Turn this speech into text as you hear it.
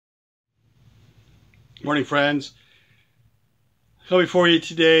Morning, friends. I come before you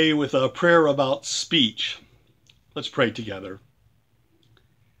today with a prayer about speech. Let's pray together.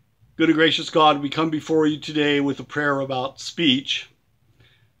 Good and gracious God, we come before you today with a prayer about speech.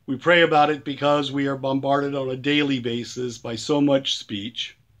 We pray about it because we are bombarded on a daily basis by so much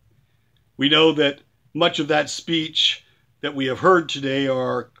speech. We know that much of that speech that we have heard today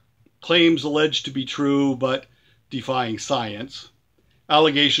are claims alleged to be true but defying science,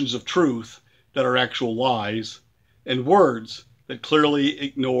 allegations of truth that are actual lies, and words that clearly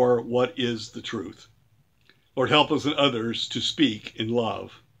ignore what is the truth. Lord, help us and others to speak in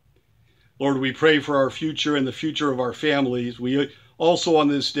love. Lord, we pray for our future and the future of our families. We also on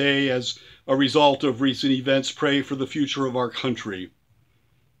this day, as a result of recent events, pray for the future of our country.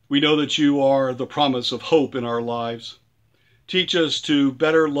 We know that you are the promise of hope in our lives. Teach us to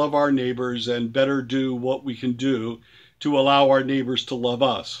better love our neighbors and better do what we can do to allow our neighbors to love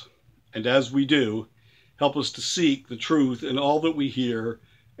us. And as we do, help us to seek the truth in all that we hear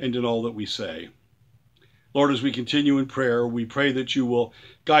and in all that we say. Lord, as we continue in prayer, we pray that you will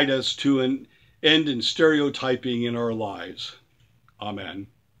guide us to an end in stereotyping in our lives. Amen.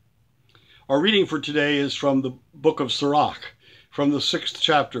 Our reading for today is from the book of Sirach, from the 6th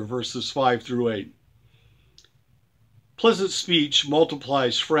chapter, verses 5 through 8. Pleasant speech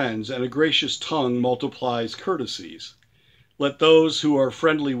multiplies friends, and a gracious tongue multiplies courtesies. Let those who are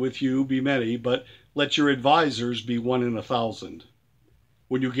friendly with you be many, but let your advisers be 1 in 1,000.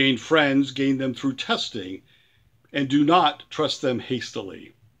 When you gain friends, gain them through testing, and do not trust them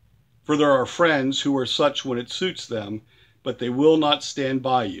hastily. For there are friends who are such when it suits them, but they will not stand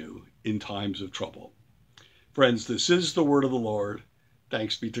by you in times of trouble. Friends, this is the word of the Lord.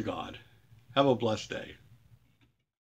 Thanks be to God. Have a blessed day.